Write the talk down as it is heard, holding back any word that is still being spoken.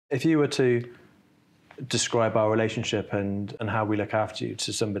If you were to describe our relationship and how we look after you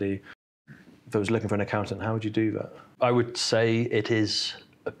to somebody that was looking for an accountant, how would you do that? I would say it is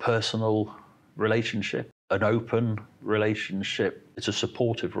a personal relationship, an open relationship. It's a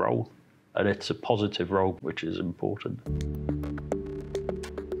supportive role and it's a positive role, which is important.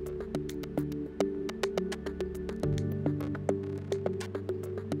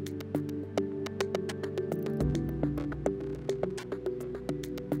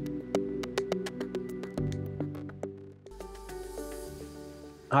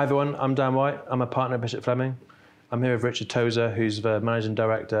 Hi everyone, I'm Dan White. I'm a partner at Bishop Fleming. I'm here with Richard Tozer, who's the Managing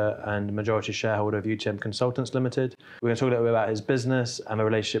Director and majority shareholder of UTM Consultants Limited. We're going to talk a little bit about his business and the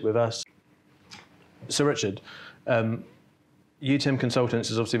relationship with us. So Richard, UTM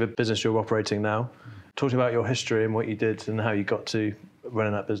Consultants is obviously the business you're operating now. Talk about your history and what you did and how you got to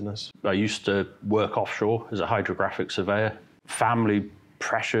running that business. I used to work offshore as a hydrographic surveyor. Family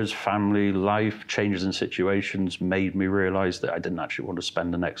pressures, family life, changes in situations made me realise that I didn't actually want to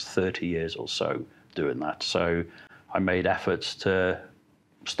spend the next 30 years or so doing that. So I made efforts to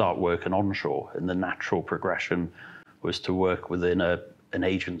start working onshore, and the natural progression was to work within an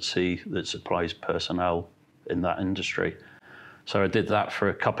agency that supplies personnel in that industry. So I did that for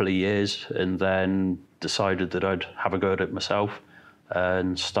a couple of years and then decided that I'd have a go at it myself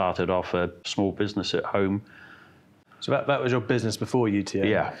and started off a small business at home. So that was your business before UTM?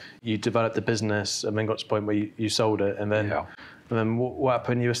 Yeah. You developed the business and then got to the point where you sold it, and then what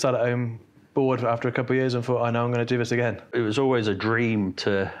happened? You were still at home, bored after a couple of years and thought, I know I'm going to do this again. It was always a dream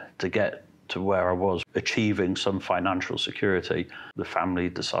to get to where I was, achieving some financial security. The family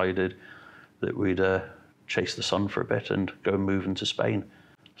decided that we'd chase the sun for a bit and go and move into Spain.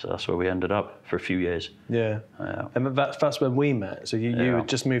 So that's where we ended up for a few years. Yeah. And that's when we met. So you had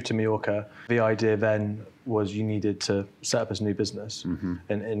just moved to Mallorca. The idea then was you needed to set up this new business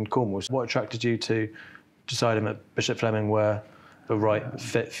in Cornwall. What attracted you to deciding that Bishop Fleming were the right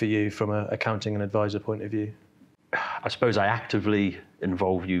fit for you from an accounting and advisor point of view? I suppose I actively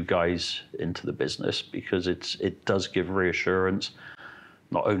involve you guys into the business because it does give reassurance,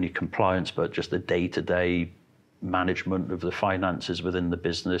 not only compliance, but just the day-to-day management of the finances within the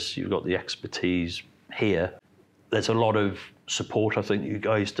business. You've got the expertise here. There's a lot of support I think you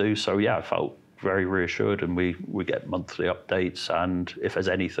guys do. So yeah, I felt very reassured, and we get monthly updates, and if there's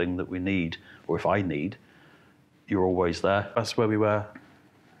anything that we need, or if I need, you're always there. That's where we were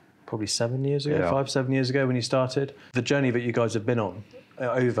probably 7 years ago, 5-7 years ago when you started. The journey that you guys have been on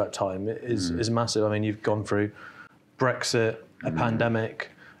over that time is massive. I mean, you've gone through Brexit, a pandemic,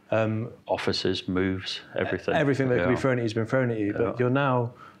 offices, moves, everything. Everything that could be thrown at you has been thrown at you, but you're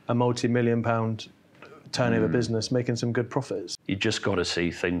now a multi-million-pound turnover business making some good profits. You just got to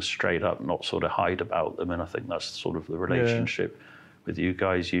see things straight up, not sort of hide about them, and I think that's sort of the relationship with you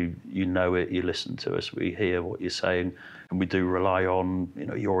guys. You know it, you listen to us, we hear what you're saying, and we do rely on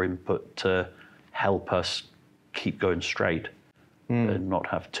your input to help us keep going straight and not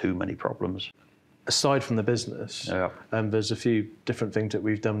have too many problems. Aside from the business, there's a few different things that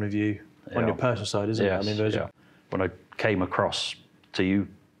we've done with you on your personal side, isn't it? I mean, when I came across to you,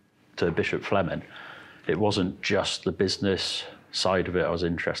 to Bishop Fleming, it wasn't just the business side of it I was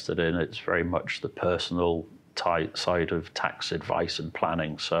interested in. It's very much the personal side of tax advice and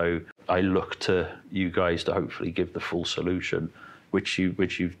planning. So I look to you guys to hopefully give the full solution, which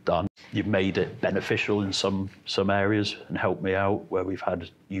you've done. You've made it beneficial in some areas and helped me out where we've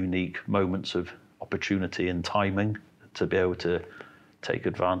had unique moments of opportunity and timing to be able to take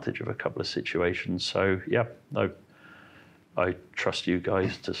advantage of a couple of situations. So yeah, I trust you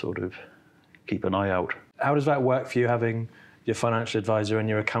guys to sort of keep an eye out. How does that work for you, having your financial advisor and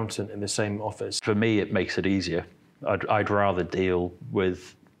your accountant in the same office? For me, it makes it easier. I'd rather deal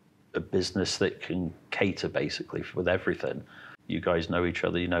with a business that can cater basically with everything. You guys know each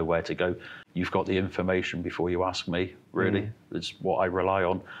other, you know where to go. You've got the information before you ask me, really. It's what I rely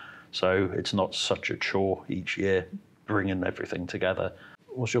on. So it's not such a chore each year bringing everything together.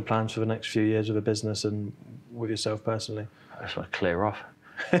 What's your plans for the next few years with the business and with yourself personally? I just want to clear off.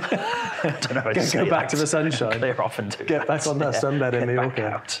 I don't know how to go back to the sunshine. Clear off and do Get back on that sunbed in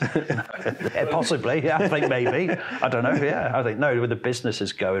Mallorca. Yeah, possibly, yeah, I think maybe. I don't know, yeah. I think, no, the business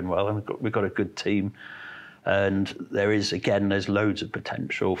is going well and we've got a good team. And there's loads of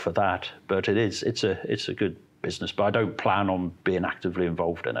potential for that. But it's a good business, but I don't plan on being actively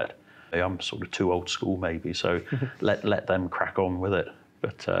involved in it. I'm sort of too old school maybe, so let them crack on with it.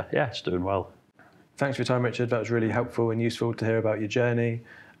 But yeah, it's doing well. Thanks for your time, Richard. That was really helpful and useful to hear about your journey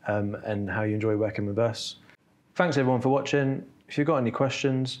and how you enjoy working with us. Thanks everyone for watching. If you've got any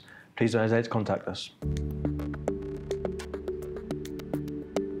questions, please don't hesitate to contact us.